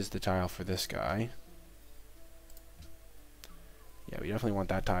 This is the tile for this guy. Yeah, we definitely want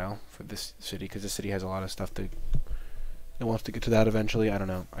that tile for this city because this city has a lot of stuff to. It wants to get to that eventually. I don't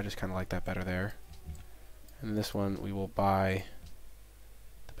know. I just kind of like that better there. And this one we will buy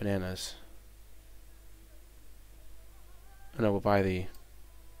the bananas. Oh, no, we'll buy the.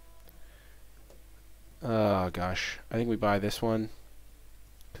 Oh gosh, I think we buy this one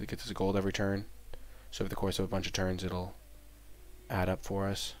because it gets us a gold every turn. So over the course of a bunch of turns, it'll add up for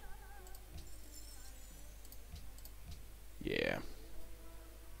us. Yeah.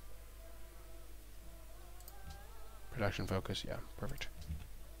 Production focus, yeah, perfect.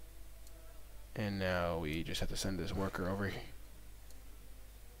 And now we just have to send this worker over here.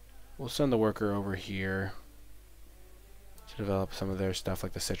 We'll send the worker over here to develop some of their stuff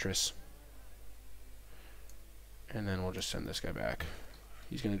like the citrus. And then we'll just send this guy back.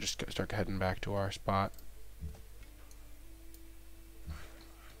 He's going to just start heading back to our spot.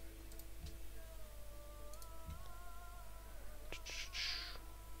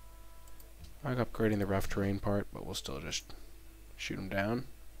 I'm upgrading the rough terrain part, but we'll still just shoot him down.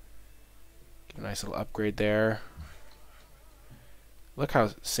 Get a nice little upgrade there. Look how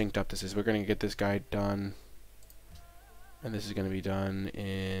synced up this is. We're going to get this guy done. And this is going to be done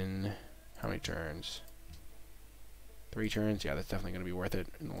in how many turns? 3 turns? Yeah, that's definitely going to be worth it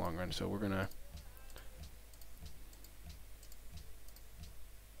in the long run. So we're going to...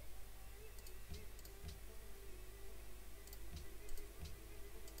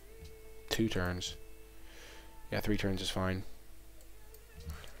 Two turns. Yeah, 3 turns is fine.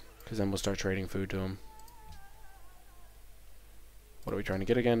 Because then we'll start trading food to him. What are we trying to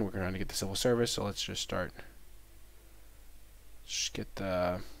get again? We're trying to get the civil service, so let's just start. Just get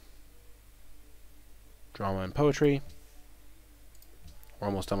the drama and poetry. We're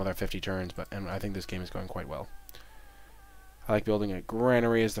almost done with our 50 turns, and I think this game is going quite well. I like building a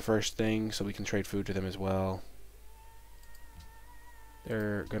granary as the first thing, so we can trade food to them as well.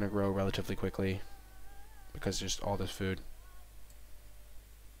 They're going to grow relatively quickly because just all this food.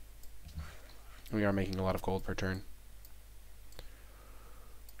 We are making a lot of gold per turn.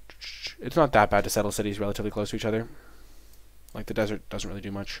 It's not that bad to settle cities relatively close to each other. Like the desert doesn't really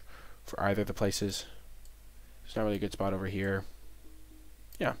do much for either of the places. It's not really a good spot over here.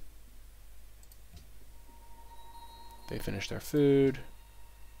 Yeah. They finish their food.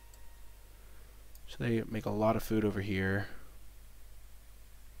 So they make a lot of food over here.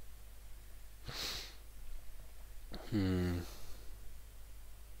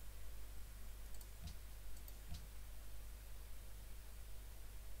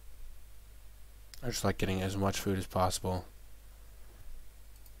 I just like getting as much food as possible.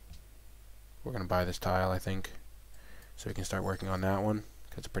 We're going to buy this tile, I think, so we can start working on that one,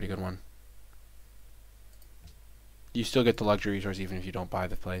 because it's a pretty good one. You still get the luxury resource even if you don't buy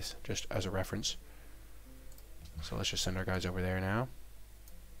the place, just as a reference. So let's just send our guys over there now.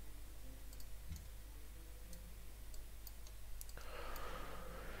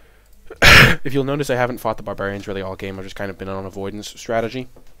 If you'll notice, I haven't fought the barbarians really all game. I've just kind of been on an avoidance strategy.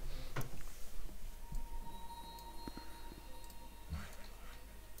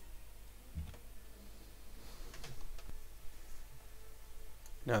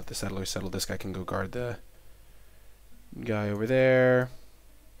 Now that the settlers settled, this guy can go guard the guy over there.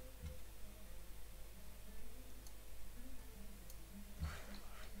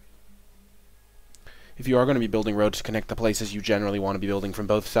 If you are going to be building roads to connect the places, you generally want to be building from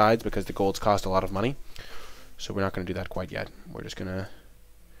both sides because the golds cost a lot of money. So we're not going to do that quite yet. We're just going to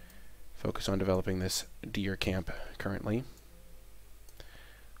focus on developing this deer camp currently.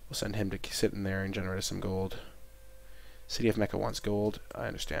 We'll send him to sit in there and generate us some gold. City of Mecca wants gold. I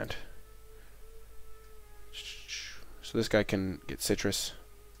understand. So this guy can get citrus.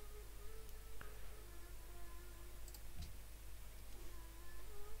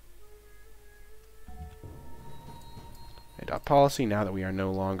 Adopt policy now that we are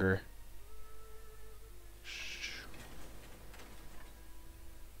no longer...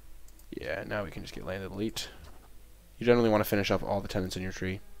 Yeah, now we can just get landed elite. You generally want to finish up all the tenants in your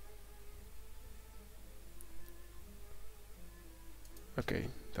tree. Okay,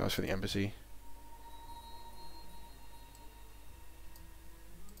 that was for the embassy.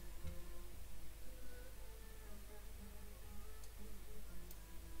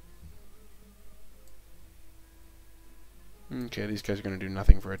 Okay, these guys are going to do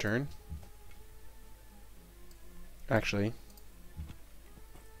nothing for a turn. Actually,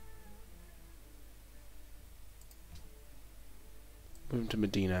 move to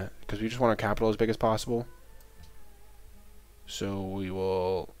Medina, because we just want our capital as big as possible. So we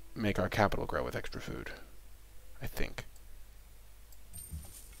will make our capital grow with extra food, I think.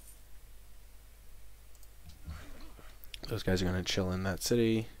 Those guys are going to chill in that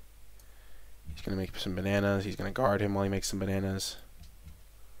city. He's going to make some bananas. He's going to guard him while he makes some bananas.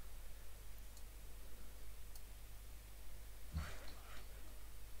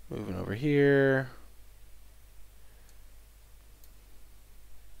 Moving over here.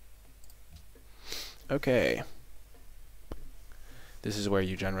 Okay. This is where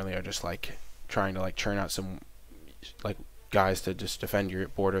you generally are just like trying to like churn out some like guys to just defend your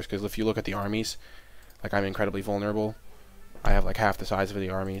borders, because if you look at the armies, like I'm incredibly vulnerable. I have like half the size of the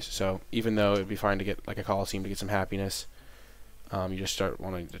armies, so even though it'd be fine to get like a Colosseum to get some happiness, you just start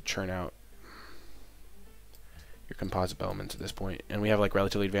wanting to churn out your composite bowmen at this point. And we have like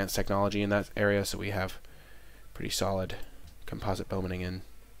relatively advanced technology in that area, so we have pretty solid composite bowmaning and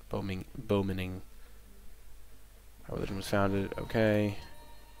bowmaning. Our religion was founded, okay.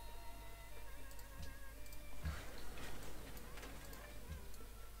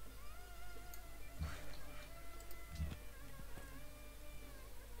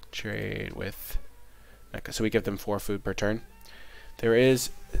 Trade with Mecca. So we give them 4 food per turn. There is,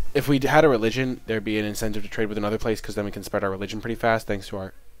 if we had a religion, there'd be an incentive to trade with another place, because then we can spread our religion pretty fast thanks to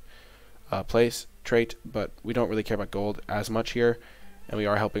our place trait. But we don't really care about gold as much here, and we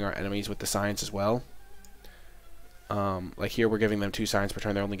are helping our enemies with the science as well. Like here, we're giving them 2 science per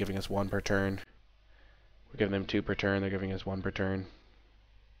turn. They're only giving us 1 per turn. We're giving them 2 per turn. They're giving us 1 per turn.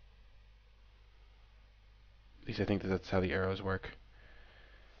 At least I think that's how the arrows work.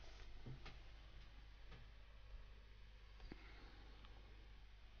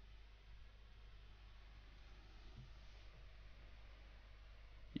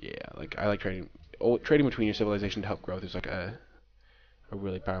 Yeah, like I like trading. Trading between your civilization to help growth is like a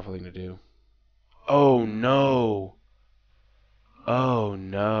really powerful thing to do. Oh no! Oh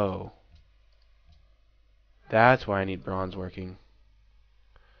no! That's why I need bronze working.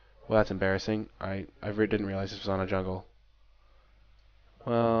 Well, that's embarrassing. I didn't realize this was on a jungle.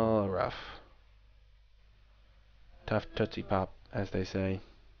 Well, rough. Tough tootsie pop, as they say.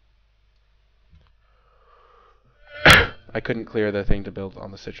 I couldn't clear the thing to build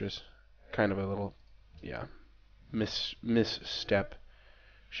on the citrus. Kind of a little, yeah, misstep,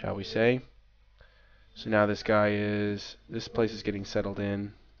 shall we say. So now this place is getting settled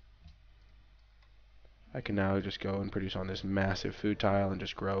in. I can now just go and produce on this massive food tile and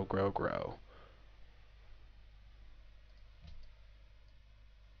just grow, grow, grow.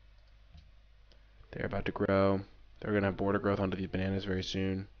 They're about to grow. They're going to have border growth onto these bananas very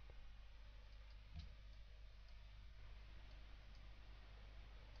soon.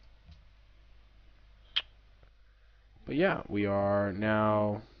 But yeah, we are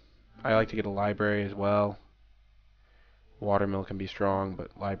now... I like to get a library as well. Watermill can be strong,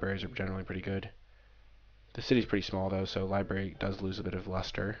 but libraries are generally pretty good. The city's pretty small though, so library does lose a bit of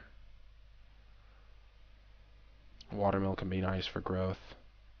luster. Watermill can be nice for growth.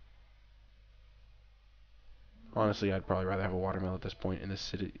 Honestly, I'd probably rather have a watermill at this point in the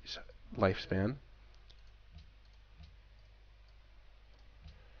city's lifespan.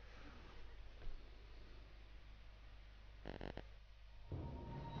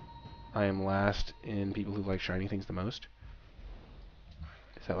 I am last in people who like shiny things the most.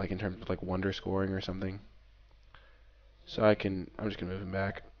 Is that like in terms of like wonder scoring or something? So I'm just gonna move him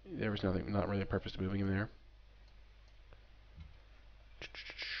back. There was not really a purpose to moving him there.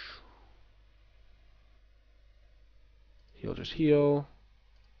 He'll just heal.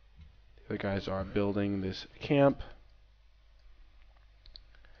 The other guys are building this camp.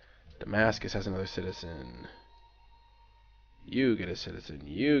 Damascus has another citizen. You get a citizen.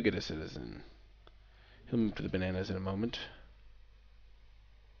 You get a citizen. He'll move to the bananas in a moment.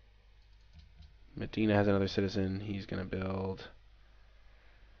 Medina has another citizen. He's going to build.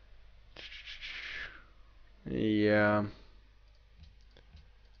 Yeah.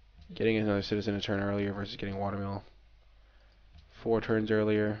 Getting another citizen a turn earlier versus getting watermill 4 turns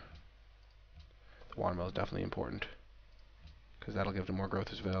earlier. The watermill is definitely important, because that'll give them more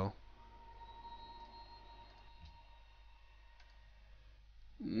growth as well.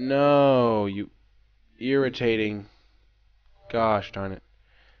 No, you irritating. Gosh darn it.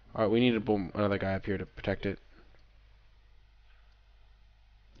 Alright, we need to boom another guy up here to protect it.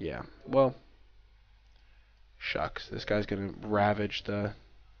 Yeah, well, shucks. This guy's going to ravage the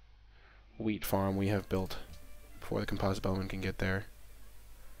wheat farm we have built before the composite bowman can get there.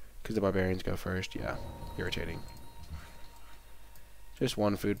 Because the barbarians go first. Yeah, irritating. Just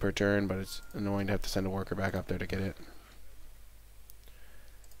 1 food per turn, but it's annoying to have to send a worker back up there to get it.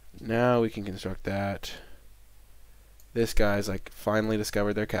 Now we can construct that. This guy's like finally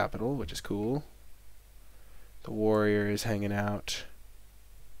discovered their capital, which is cool. The warrior is hanging out.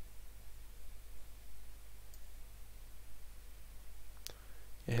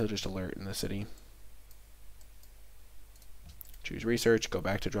 Yeah, he'll just alert in the city. Choose research, go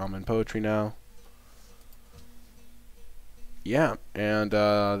back to drama and poetry now. Yeah, and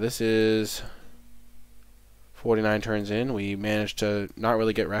this is 49 turns in. We managed to not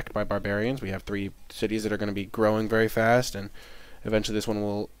really get wrecked by barbarians. We have 3 cities that are going to be growing very fast, and eventually this one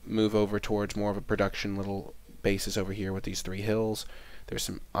will move over towards more of a production little basis over here with these 3 hills. There's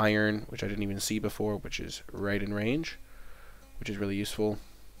some iron, which I didn't even see before, which is right in range, which is really useful.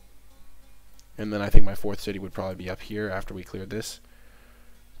 And then I think my 4th city would probably be up here after we cleared this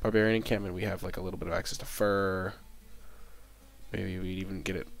barbarian encampment. We have like a little bit of access to fur. Maybe we'd even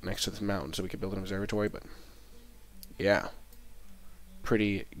get it next to this mountain so we could build an observatory, but yeah,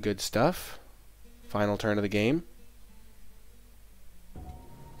 pretty good stuff. Final turn of the game.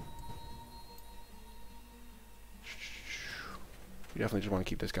 We definitely just want to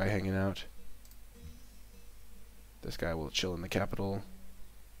keep this guy hanging out. This guy will chill in the capital.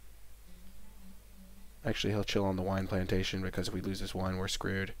 Actually, he'll chill on the wine plantation, because if we lose this wine, we're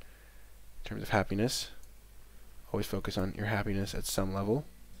screwed in terms of happiness. Always focus on your happiness at some level.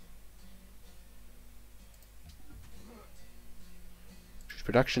 Choose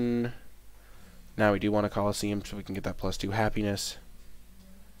production. Now we do want a Colosseum so we can get that +2 happiness.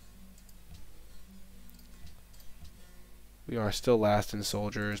 We are still last in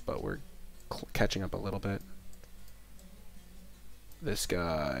soldiers, but we're catching up a little bit. This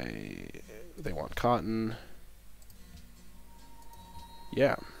guy, they want cotton.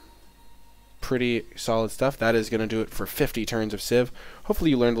 Yeah. Pretty solid stuff. That is going to do it for 50 turns of Civ. Hopefully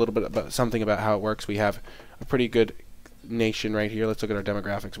you learned a little bit about something about how it works. We have a pretty good nation right here. Let's look at our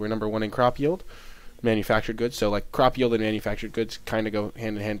demographics. We're #1 in crop yield, manufactured goods. So like crop yield and manufactured goods kind of go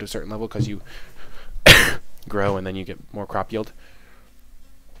hand in hand to a certain level, because you grow and then you get more crop yield.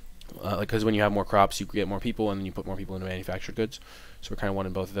 Because when you have more crops, you get more people, and then you put more people into manufactured goods. So we're kind of one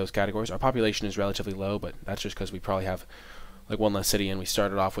in both of those categories. Our population is relatively low, but that's just because we probably have like 1 less city, and we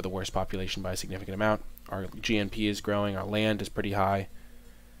started off with a worse population by a significant amount. Our GNP is growing. Our land is pretty high.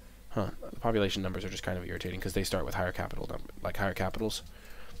 The population numbers are just kind of irritating because they start with higher higher capitals.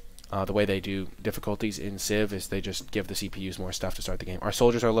 The way they do difficulties in Civ is they just give the CPUs more stuff to start the game. Our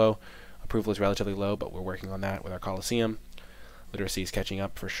soldiers are low. Approval is relatively low, but we're working on that with our Colosseum. Literacy is catching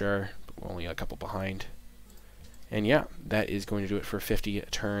up for sure, but we're only a couple behind. And yeah, that is going to do it for 50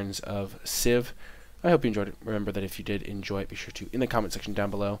 turns of Civ. I hope you enjoyed it. Remember that if you did enjoy it, be sure to, in the comment section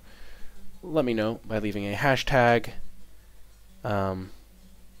down below, let me know by leaving a hashtag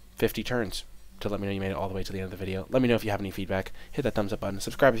 50 turns to let me know you made it all the way to the end of the video. Let me know if you have any feedback. Hit that thumbs up button.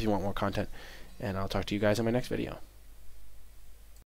 Subscribe if you want more content. And I'll talk to you guys in my next video.